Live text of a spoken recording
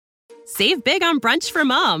Save big on brunch for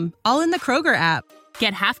mom, all in the Kroger app.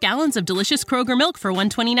 Get half gallons of delicious Kroger milk for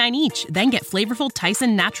 $1.29 each. Then get flavorful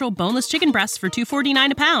Tyson natural boneless chicken breasts for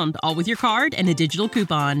 $2.49 a pound, all with your card and a digital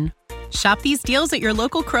coupon. Shop these deals at your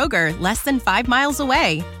local Kroger, less than 5 miles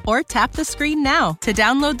away. Or tap the screen now to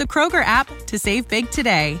download the Kroger app to save big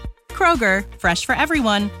today. Kroger, fresh for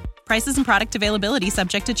everyone. Prices and product availability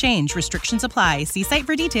subject to change. Restrictions apply. See site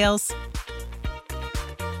for details.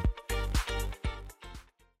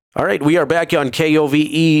 All right, we are back on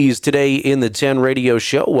KOVE's Today in the 10 radio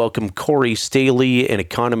show. Welcome Cory Stahle, an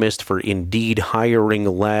economist for Indeed Hiring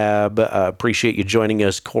Lab. Appreciate you joining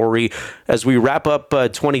us, Cory. As we wrap up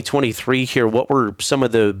 2023 here, what were some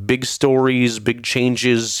of the big stories, big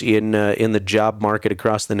changes in the job market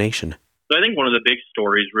across the nation? So I think one of the big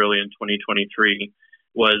stories really in 2023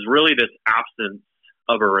 was really this absence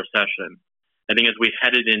of a recession. I think as we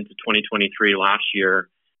headed into 2023 last year,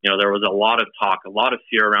 there was a lot of talk, a lot of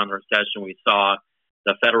fear around the recession. We saw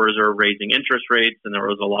the Federal Reserve raising interest rates, and there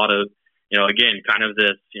was a lot of, again, kind of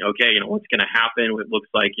this, what's going to happen? It looks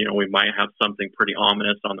like, we might have something pretty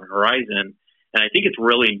ominous on the horizon. And I think it's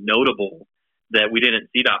really notable that we didn't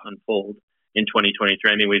see that unfold in 2023.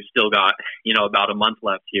 I mean, we've still got, about a month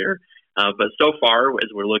left here. But so far, as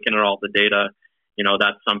we're looking at all the data,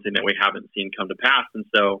 that's something that we haven't seen come to pass. And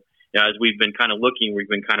so, as we've been kind of looking, we've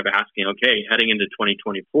been kind of asking, okay, heading into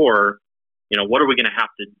 2024, what are we going to have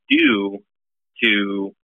to do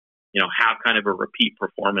to, have kind of a repeat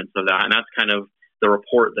performance of that? And that's kind of the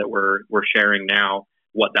report that we're sharing now,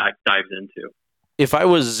 what that dives into. If I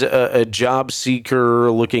was a job seeker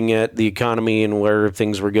looking at the economy and where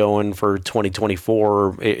things were going for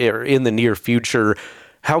 2024 or in the near future,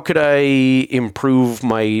 how could I improve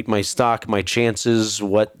my stock, my chances?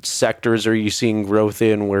 What sectors are you seeing growth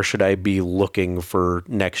in? Where should I be looking for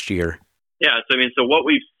next year? Yeah, so what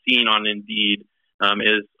we've seen on Indeed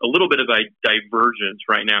is a little bit of a divergence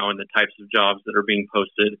right now in the types of jobs that are being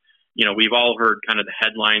posted. We've all heard kind of the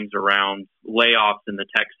headlines around layoffs in the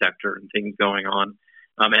tech sector and things going on.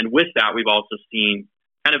 And with that, we've also seen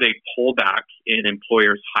kind of a pullback in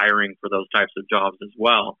employers hiring for those types of jobs as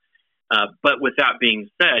well. But with that being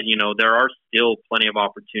said, there are still plenty of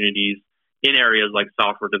opportunities in areas like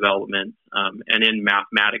software development and in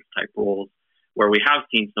mathematics type roles where we have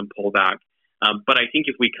seen some pullback. But I think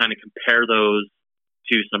if we kind of compare those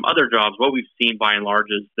to some other jobs, what we've seen by and large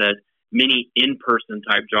is that many in-person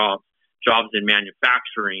type jobs in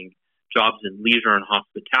manufacturing, jobs in leisure and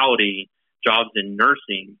hospitality, jobs in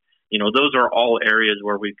nursing, those are all areas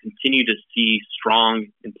where we continue to see strong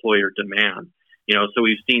employer demand. So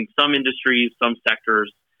we've seen some industries, some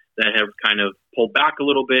sectors that have kind of pulled back a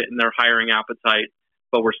little bit in their hiring appetite,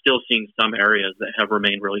 but we're still seeing some areas that have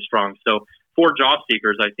remained really strong. So for job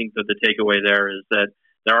seekers, I think that the takeaway there is that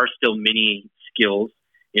there are still many skills.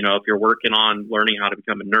 If you're working on learning how to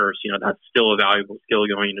become a nurse, that's still a valuable skill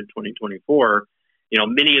going into 2024.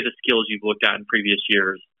 Many of the skills you've looked at in previous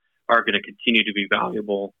years are going to continue to be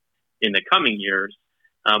valuable in the coming years.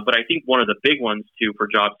 But I think one of the big ones, too, for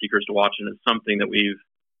job seekers to watch, and it's something that we've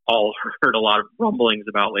all heard a lot of rumblings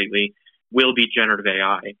about lately, will be generative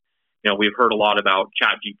AI. We've heard a lot about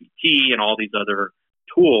ChatGPT and all these other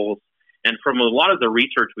tools. And from a lot of the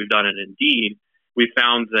research we've done at Indeed, we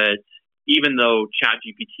found that even though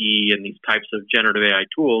ChatGPT and these types of generative AI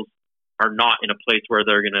tools are not in a place where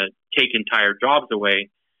they're going to take entire jobs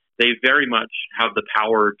away, they very much have the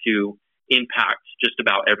power to impact just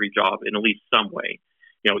about every job in at least some way.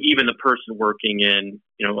 Even the person working in,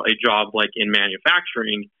 a job like in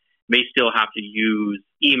manufacturing may still have to use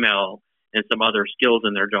email and some other skills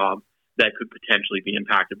in their job that could potentially be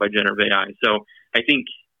impacted by generative AI. So I think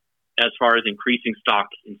as far as increasing stock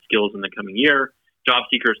in skills in the coming year, job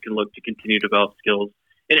seekers can look to continue to develop skills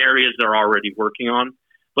in areas they're already working on,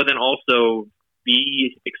 but then also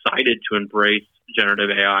be excited to embrace generative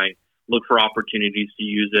AI, look for opportunities to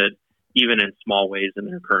use it, even in small ways in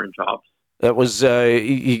their current jobs. That was,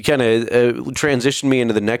 you kind of transitioned me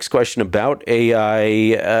into the next question about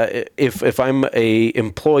AI. If I'm a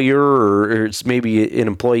employer or it's maybe an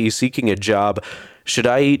employee seeking a job, should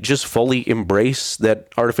I just fully embrace that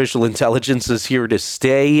artificial intelligence is here to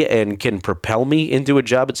stay and can propel me into a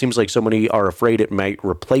job? It seems like so many are afraid it might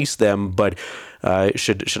replace them, but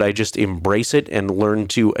should I just embrace it and learn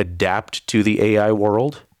to adapt to the AI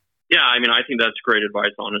world? Yeah, I think that's great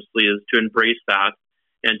advice, honestly, is to embrace that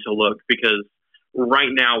and to look, because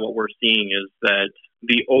right now what we're seeing is that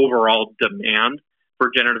the overall demand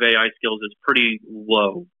for generative AI skills is pretty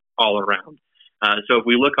low all around. So if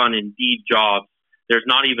we look on Indeed jobs, there's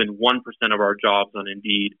not even 1% of our jobs on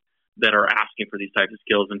Indeed that are asking for these types of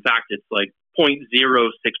skills. In fact, it's like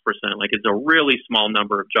 0.06%. Like, it's a really small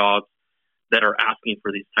number of jobs that are asking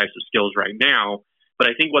for these types of skills right now. But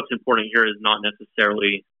I think what's important here is not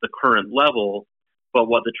necessarily the current level, but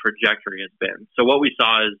what the trajectory has been. So what we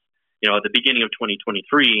saw is, at the beginning of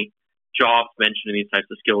 2023, jobs mentioned in these types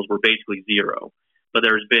of skills were basically zero. But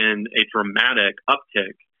there's been a dramatic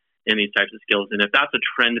uptick in these types of skills. And if that's a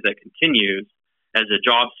trend that continues, as a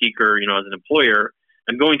job seeker, as an employer,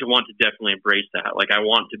 I'm going to want to definitely embrace that. Like, I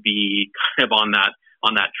want to be kind of on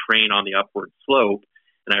that train on the upward slope,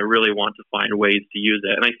 and I really want to find ways to use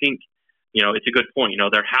it. And I think, it's a good point.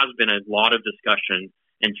 There has been a lot of discussion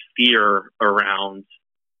and fear around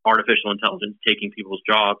artificial intelligence taking people's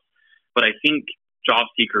jobs. But I think job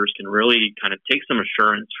seekers can really kind of take some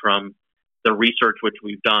assurance from the research which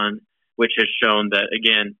we've done, which has shown that,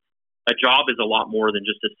 again, a job is a lot more than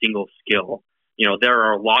just a single skill. There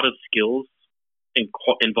are a lot of skills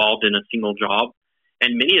involved in a single job.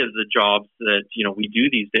 And many of the jobs that, we do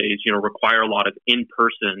these days, require a lot of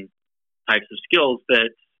in-person types of skills that,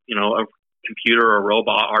 a computer or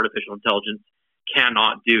robot, artificial intelligence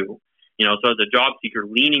cannot do. So as a job seeker,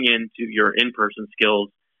 leaning into your in-person skills,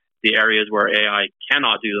 the areas where AI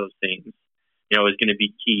cannot do those things, is going to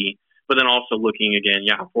be key. But then also looking again,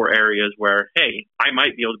 for areas where, hey, I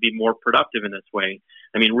might be able to be more productive in this way.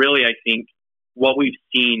 I mean, really, I think what we've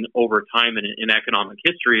seen over time in economic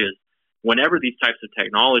history is whenever these types of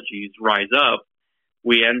technologies rise up,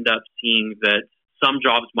 we end up seeing that some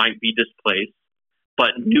jobs might be displaced,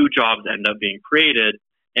 but new jobs end up being created,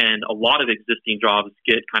 and a lot of existing jobs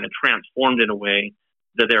get kind of transformed in a way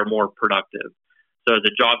that they're more productive. So as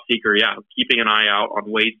a job seeker, keeping an eye out on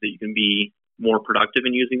ways that you can be more productive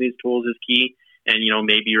in using these tools is key. And,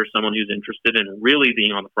 maybe you're someone who's interested in really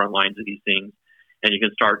being on the front lines of these things, and you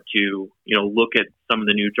can start to, look at some of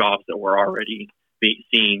the new jobs that we're already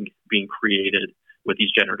seeing being created with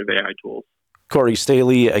these generative AI tools. Cory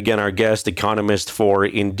Stahle, again, our guest, economist for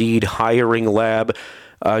Indeed Hiring Lab.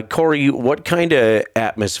 Cory, what kind of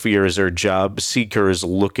atmospheres are job seekers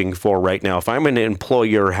looking for right now? If I'm an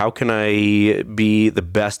employer, how can I be the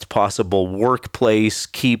best possible workplace,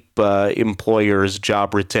 keep employers'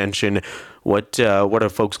 job retention? What are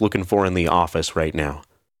folks looking for in the office right now?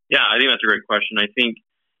 Yeah, I think that's a great question.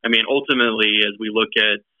 Ultimately, as we look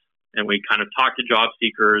at and we kind of talk to job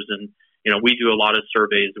seekers, and we do a lot of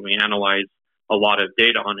surveys and we analyze a lot of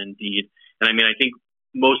data on Indeed. And I think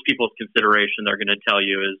most people's consideration they're going to tell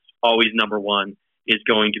you is always number one is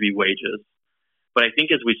going to be wages. But I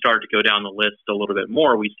think as we start to go down the list a little bit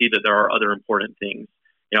more, we see that there are other important things.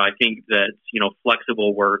 I think that,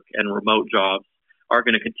 flexible work and remote jobs are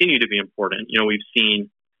going to continue to be important. We've seen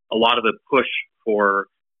a lot of a push for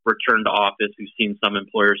return to office. We've seen some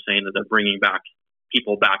employers saying that they're bringing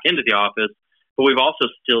people back into the office, but we've also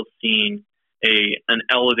still seen an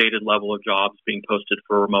elevated level of jobs being posted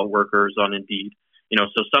for remote workers on Indeed.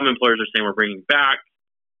 So some employers are saying we're bringing back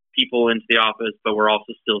people into the office, but we're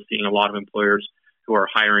also still seeing a lot of employers who are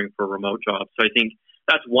hiring for remote jobs. So I think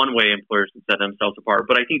that's one way employers can set themselves apart.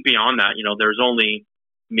 But I think beyond that, there's only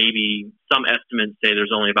maybe some estimates say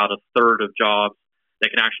there's only about a third of jobs that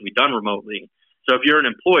can actually be done remotely. So if you're an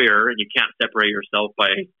employer and you can't separate yourself by,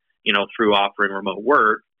 through offering remote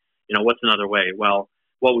work, what's another way? Well,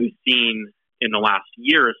 what we've seen in the last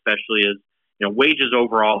year especially is, wages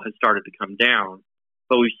overall has started to come down,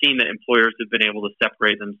 but we've seen that employers have been able to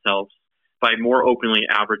separate themselves by more openly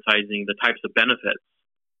advertising the types of benefits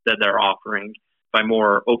that they're offering, by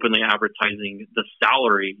more openly advertising the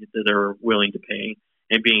salary that they're willing to pay,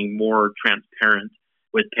 and being more transparent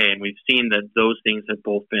with pay. And we've seen that those things have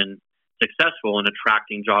both been successful in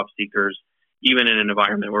attracting job seekers, even in an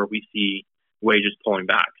environment where we see wages pulling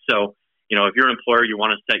back. So, if you're an employer, you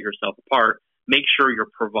want to set yourself apart, make sure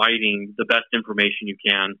you're providing the best information you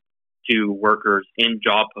can to workers in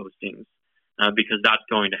job postings, because that's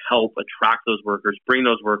going to help attract those workers, bring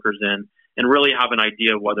those workers in, and really have an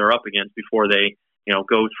idea of what they're up against before they,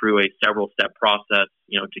 go through a several-step process,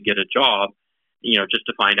 to get a job, just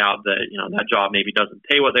to find out that, that job maybe doesn't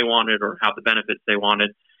pay what they wanted or have the benefits they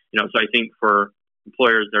wanted. So I think for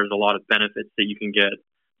employers, there's a lot of benefits that you can get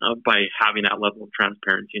by having that level of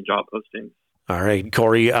transparency in job postings. All right,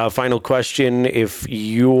 Cory, final question. If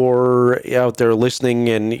you're out there listening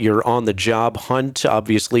and you're on the job hunt,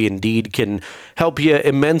 obviously Indeed can help you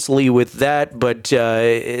immensely with that, but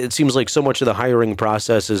it seems like so much of the hiring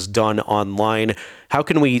process is done online. How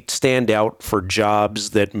can we stand out for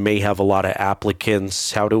jobs that may have a lot of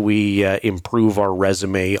applicants? How do we improve our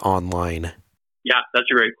resume online? Yeah, that's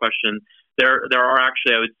a great question. There are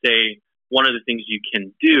actually, I would say, one of the things you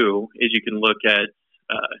can do is you can look at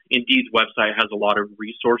Indeed's website has a lot of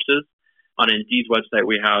resources. On Indeed's website,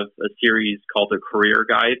 we have a series called the Career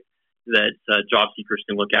Guide. that job seekers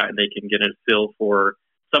can look at, and they can get a feel for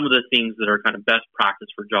some of the things that are kind of best practice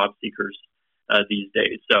for job seekers these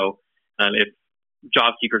days. So if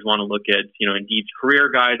job seekers want to look at, Indeed's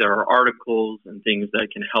career guide, there are articles and things that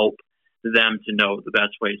can help them to know the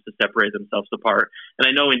best ways to separate themselves apart. And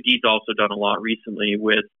I know Indeed's also done a lot recently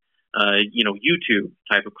with, YouTube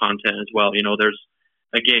type of content as well. There's,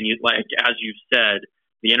 again, as you've said,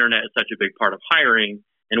 the internet is such a big part of hiring.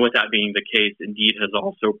 And with that being the case, Indeed has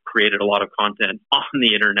also created a lot of content on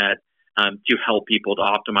the internet to help people to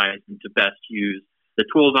optimize and to best use the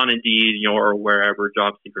tools on Indeed, or wherever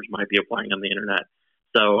job seekers might be applying on the internet.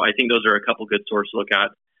 So I think those are a couple good sources to look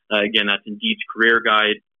at. Again, that's Indeed's career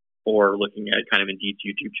guide, or looking at kind of Indeed's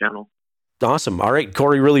YouTube channel. Awesome. All right,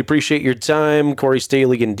 Cory, really appreciate your time. Cory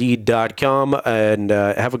Stahle, Indeed.com, and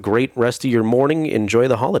have a great rest of your morning. Enjoy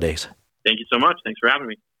the holidays. Thank you so much. Thanks for having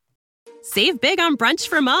me. Save big on brunch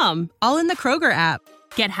for mom, all in the Kroger app.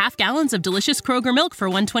 Get half gallons of delicious Kroger milk for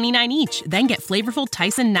 $1.29 each. Then get flavorful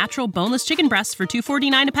Tyson natural boneless chicken breasts for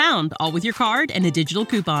 $2.49 a pound, all with your card and a digital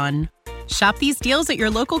coupon. Shop these deals at your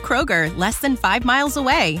local Kroger, less than 5 miles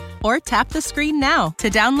away. Or tap the screen now to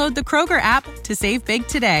download the Kroger app to save big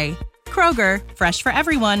today. Kroger, fresh for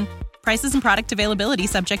everyone. Prices and product availability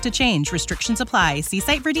subject to change. Restrictions apply. See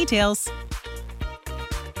site for details.